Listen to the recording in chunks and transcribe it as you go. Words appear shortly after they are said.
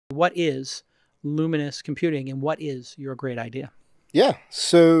What is Luminous Computing and what is your great idea? Yeah,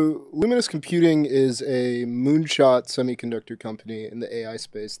 so Luminous Computing is a moonshot semiconductor company in the AI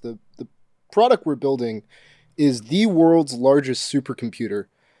space. The product we're building is the world's largest supercomputer.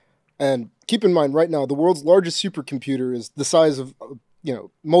 And keep in mind, right now, the world's largest supercomputer is the size of,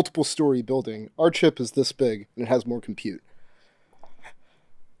 multiple story building. Our chip is this big and it has more compute.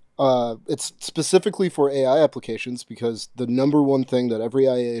 It's specifically for AI applications because the number one thing that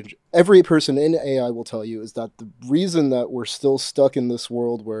every person in AI will tell you is that the reason that we're still stuck in this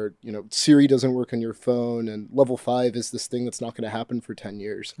world where, Siri doesn't work on your phone and level 5 is this thing that's not going to happen for 10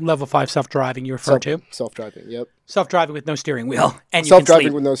 years. Level 5 self-driving you refer to? Self-driving, yep. Self-driving with no steering wheel. And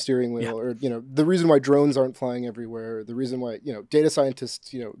self-driving with no steering wheel. Yeah. Or, the reason why drones aren't flying everywhere, the reason why, data scientists,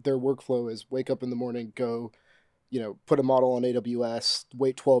 their workflow is wake up in the morning, go, put a model on AWS,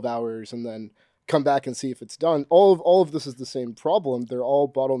 wait 12 hours, and then come back and see if it's done. All of this is the same problem. They're all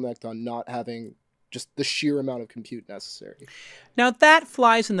bottlenecked on not having just the sheer amount of compute necessary. Now, that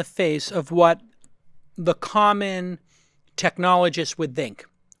flies in the face of what the common technologist would think.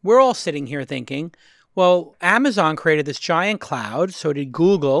 We're all sitting here thinking, well, Amazon created this giant cloud, so did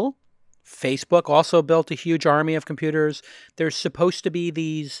Google. Facebook also built a huge army of computers. There's supposed to be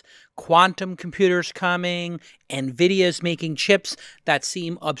these quantum computers coming. NVIDIA's making chips that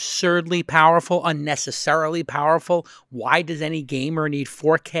seem absurdly powerful, unnecessarily powerful. Why does any gamer need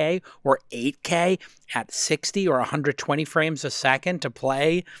 4K or 8K at 60 or 120 frames a second to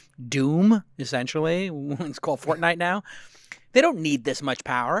play Doom, essentially? It's called Fortnite now. They don't need this much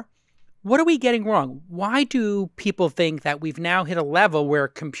power. What are we getting wrong? Why do people think that we've now hit a level where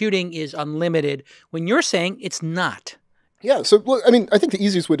computing is unlimited when you're saying it's not? Yeah, so look, I think the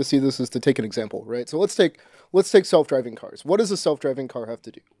easiest way to see this is to take an example, right? So let's take self-driving cars. What does a self-driving car have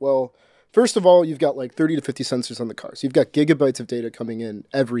to do? Well, first of all, you've got like 30 to 50 sensors on the car. So you've got gigabytes of data coming in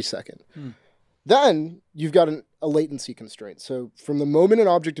every second. Then you've got a latency constraint. So from the moment an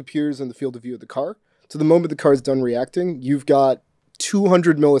object appears in the field of view of the car to the moment the car is done reacting, you've got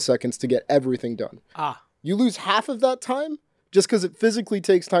 200 milliseconds to get everything done. You lose half of that time just because it physically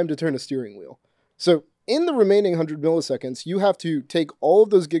takes time to turn a steering wheel. So in the remaining 100 milliseconds, you have to take all of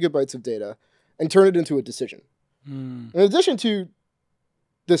those gigabytes of data and turn it into a decision. In addition to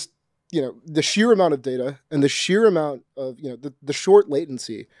this, the sheer amount of data and the sheer amount of, the short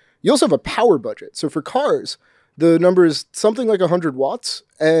latency, you also have a power budget. So for cars, the number is something like 100 watts.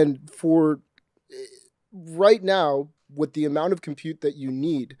 And for right now, with the amount of compute that you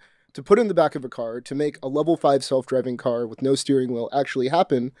need to put in the back of a car to make a level 5 self-driving car with no steering wheel actually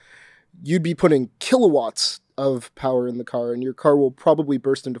happen, you'd be putting kilowatts of power in the car, and your car will probably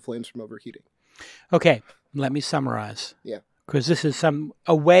burst into flames from overheating. Okay, let me summarize. Yeah. Because this is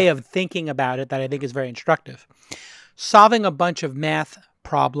a way of thinking about it that I think is very instructive. Solving a bunch of math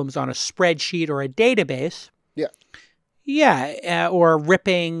problems on a spreadsheet or a database. Yeah. Yeah, or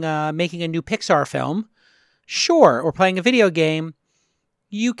making a new Pixar film. Sure, or playing a video game,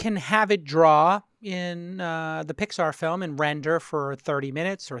 you can have it draw in the Pixar film and render for 30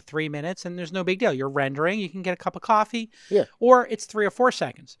 minutes or 3 minutes, and there's no big deal. You're rendering, you can get a cup of coffee, or it's 3 or 4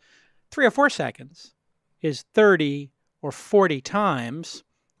 seconds. 3 or 4 seconds is 30 or 40 times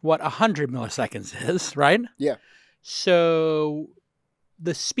what 100 milliseconds is, right? Yeah. So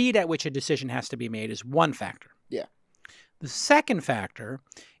the speed at which a decision has to be made is one factor. Yeah. The second factor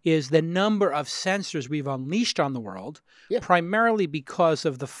is the number of sensors we've unleashed on the world, primarily because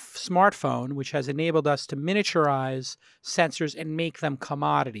of the smartphone, which has enabled us to miniaturize sensors and make them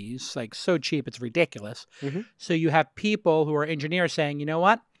commodities, like so cheap it's ridiculous. So you have people who are engineers saying, you know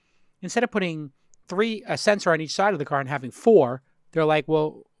what? Instead of putting a sensor on each side of the car and having 4, they're like,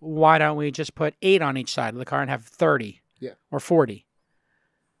 well, why don't we just put 8 on each side of the car and have 30 or 40?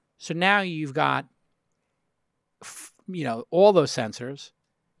 So now you've got all those sensors.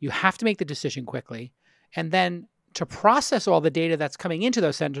 You have to make the decision quickly. And then to process all the data that's coming into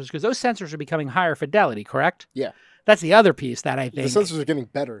those sensors, because those sensors are becoming higher fidelity, correct? Yeah. That's the other piece that I think. The sensors are getting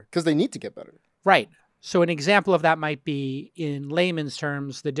better because they need to get better. Right. So an example of that might be, in layman's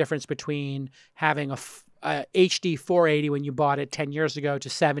terms, the difference between having a HD 480 when you bought it 10 years ago to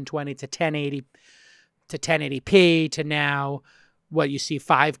 720 to 1080 to 1080p to now what you see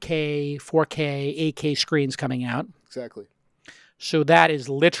 5K, 4K, 8K screens coming out. Exactly. So that is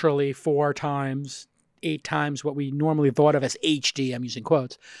literally 4 times, 8 times what we normally thought of as HD. I'm using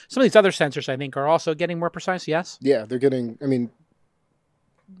quotes. Some of these other sensors, I think, are also getting more precise, yes? Yeah, they're getting,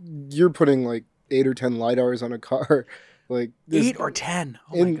 you're putting like 8 or 10 LiDARs on a car. Like 8 or 10?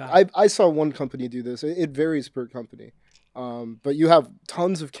 Oh my God. I saw one company do this. It varies per company. But you have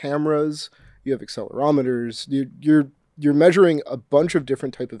tons of cameras. You have accelerometers. You're you're measuring a bunch of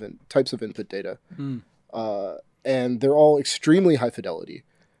different types of input data, and they're all extremely high fidelity,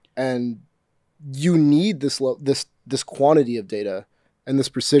 and you need this quantity of data and this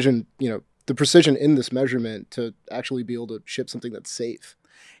precision, the precision in this measurement to actually be able to ship something that's safe.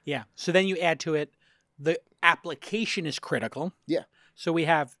 Yeah. So then you add to it, the application is critical. Yeah. So we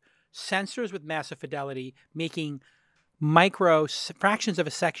have sensors with massive fidelity making micro fractions of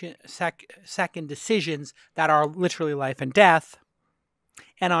a second decisions that are literally life and death.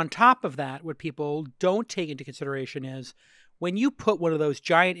 And on top of that, what people don't take into consideration is when you put one of those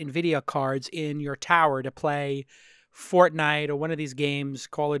giant NVIDIA cards in your tower to play Fortnite or one of these games,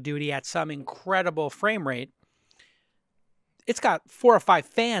 Call of Duty, at some incredible frame rate, it's got 4 or 5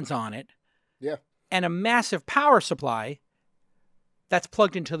 fans on it. Yeah. And a massive power supply that's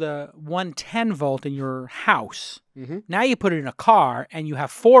plugged into the 110 volt in your house. Mm-hmm. Now you put it in a car and you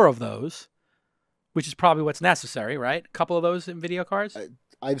have 4 of those, which is probably what's necessary, right? A couple of those NVIDIA cards?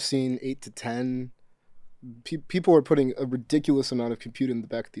 I've seen 8 to 10. People are putting a ridiculous amount of compute in the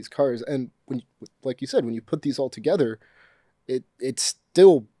back of these cars. And like you said, when you put these all together, it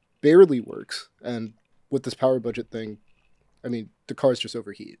still barely works. And with this power budget thing, I mean, the cars just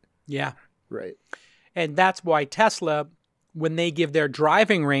overheat. Yeah. Right. And that's why Tesla, when they give their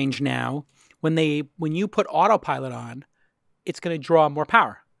driving range now, when you put autopilot on, it's going to draw more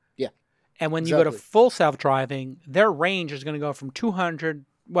power. Yeah. And when you go to full self-driving, their range is going to go from 200,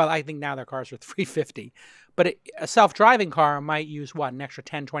 well, I think now their cars are 350. But a self-driving car might use, what, an extra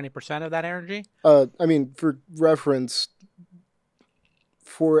 10, 20% of that energy? I mean, for reference,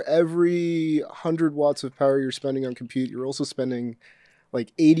 for every 100 watts of power you're spending on compute, you're also spending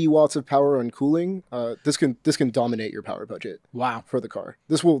like 80 watts of power on cooling. This can dominate your power budget. Wow. For the car.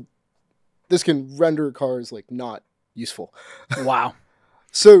 This can render cars like not useful. Wow.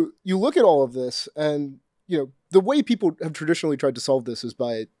 So you look at all of this, and the way people have traditionally tried to solve this is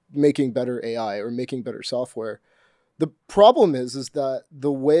by making better AI or making better software. The problem is that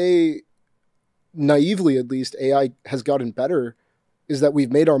the way, naively at least, AI has gotten better is that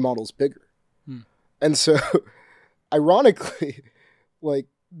we've made our models bigger. And so, ironically, like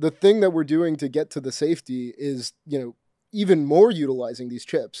the thing that we're doing to get to the safety is, even more utilizing these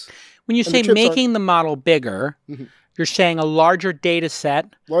chips. When you say making the model bigger, you're saying a larger data set.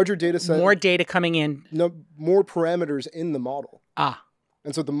 Larger data set. More data coming in. No, more parameters in the model. Ah.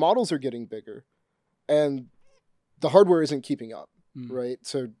 And so the models are getting bigger, and the hardware isn't keeping up, right?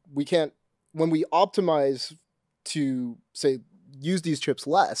 So we can't, when we optimize to, say, use these chips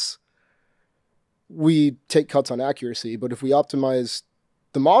less, we take cuts on accuracy. But if we optimize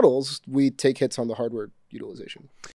the models, we take hits on the hardware utilization.